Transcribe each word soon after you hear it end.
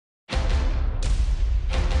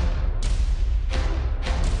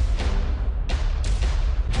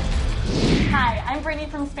Brittany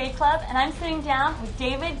from Spade Club, and I'm sitting down with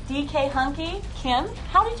David DK Hunky. Kim,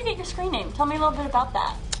 how did you get your screen name? Tell me a little bit about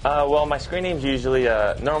that. Well, my screen name's usually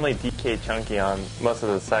normally DK Chunky on most of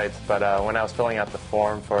the sites, but when I was filling out the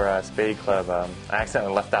form for Spade Club, I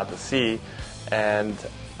accidentally left out the C, and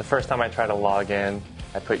the first time I tried to log in,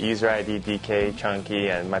 I put user ID DK Chunky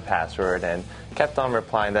and my password, and kept on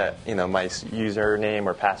replying that my username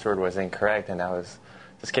or password was incorrect, and I was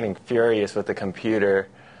just getting furious with the computer.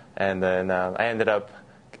 And then I ended up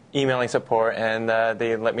emailing support, and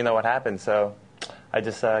they let me know what happened. So I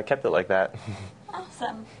just kept it like that.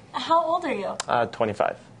 Awesome. How old are you?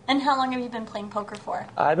 25. And how long have you been playing poker for?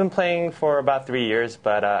 I've been playing for about 3 years,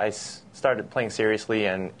 but I started playing seriously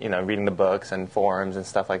and reading the books and forums and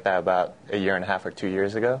stuff like that about a year and a half or 2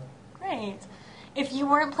 years ago. Great. If you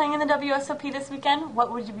weren't playing in the WSOP this weekend,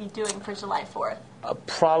 what would you be doing for July 4th?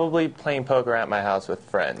 Probably playing poker at my house with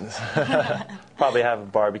friends. Probably have a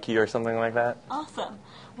barbecue or something like that. Awesome.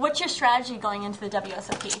 What's your strategy going into the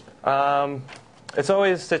WSOP? It's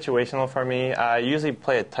always situational for me. I usually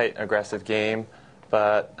play a tight, aggressive game,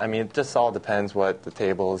 but I mean, it just all depends what the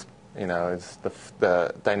tables, is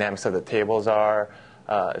the dynamics of the tables are.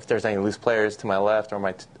 If there's any loose players to my left or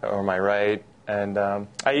my right. And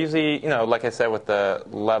I usually, like I said, with the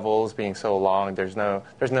levels being so long, there's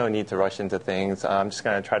no need to rush into things. I'm just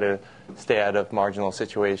going to try to stay out of marginal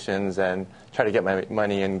situations and try to get my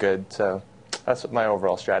money in good. So that's my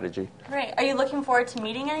overall strategy. Great. Are you looking forward to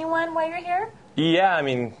meeting anyone while you're here? Yeah, I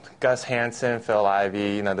mean, Gus Hansen, Phil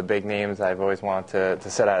Ivey, the big names. I've always wanted to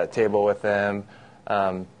sit at a table with them.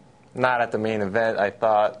 Not at the main event,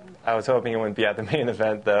 I was hoping it wouldn't be at the main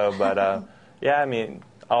event, though. But, yeah, I mean,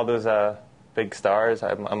 all those big stars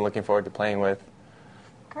I'm looking forward to playing with.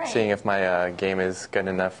 Great. Seeing if my game is good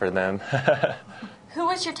enough for them. Who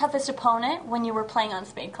was your toughest opponent when you were playing on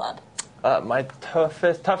Spade Club? My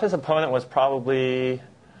toughest opponent was probably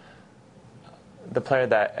the player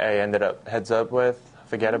that I ended up heads up with.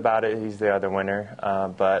 Forget about it, he's the other winner.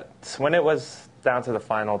 But when it was down to the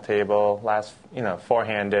final table, last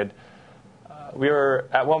four-handed,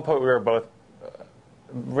 at one point we were both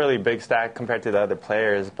really big stack compared to the other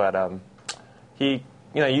players, but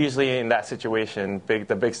usually in that situation,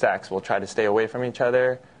 the big stacks will try to stay away from each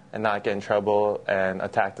other and not get in trouble and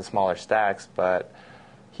attack the smaller stacks. But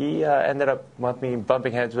he ended up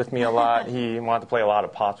bumping heads with me a lot. He wanted to play a lot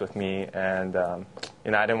of pots with me, and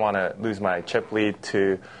I didn't want to lose my chip lead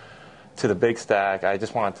to the big stack. I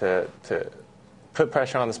just wanted to put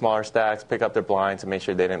pressure on the smaller stacks, pick up their blinds, and make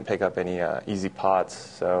sure they didn't pick up any easy pots.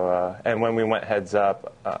 So, and when we went heads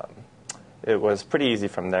up, it was pretty easy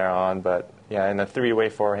from there on. But yeah, in a three-way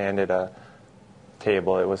four-handed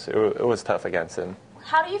table, it was tough against him.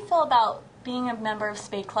 How do you feel about being a member of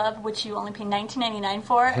Spade Club, which you only pay $19.99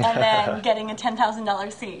 for, and then getting a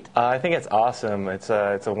 $10,000 seat? I think it's awesome. It's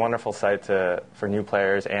a wonderful site for new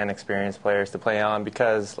players and experienced players to play on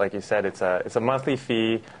because, like you said, it's a monthly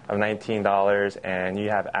fee of $19, and you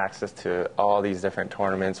have access to all these different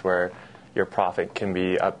tournaments where your profit can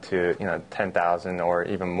be up to $10,000 or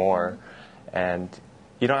even more, and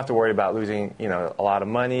you don't have to worry about losing a lot of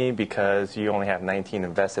money because you only have $19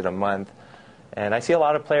 invested a month. And I see a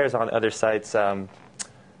lot of players on other sites, when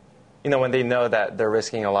they know that they're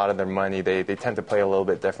risking a lot of their money, they tend to play a little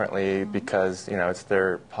bit differently because, it's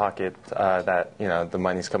their pocket that, the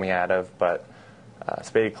money's coming out of. But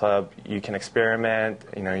Spade Club, you can experiment,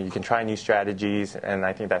 you can try new strategies, and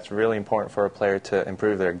I think that's really important for a player to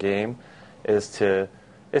improve their game, is to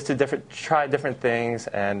try different things,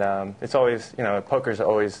 and it's always, poker's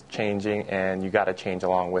always changing, and you got to change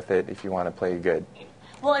along with it if you want to play good.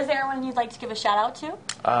 Well, is there anyone you'd like to give a shout-out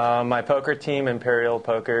to? My poker team, Imperial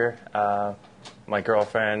Poker. My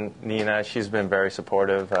girlfriend, Nina, she's been very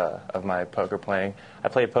supportive of my poker playing. I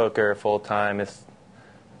play poker full-time. It's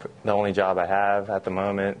the only job I have at the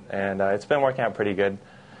moment, and it's been working out pretty good.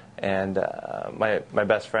 And my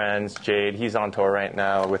best friend, Jade, he's on tour right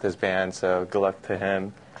now with his band, so good luck to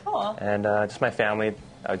him. Cool. And just my family,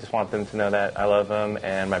 I just want them to know that I love them,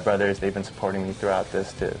 and my brothers, they've been supporting me throughout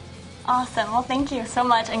this, too. Awesome. Well, thank you so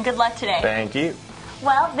much, and good luck today. Thank you.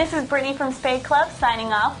 Well, this is Brittany from Spade Club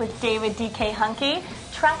signing off with David DK Hunky.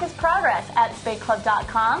 Track his progress at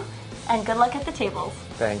spadeclub.com, and good luck at the tables.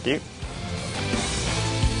 Thank you.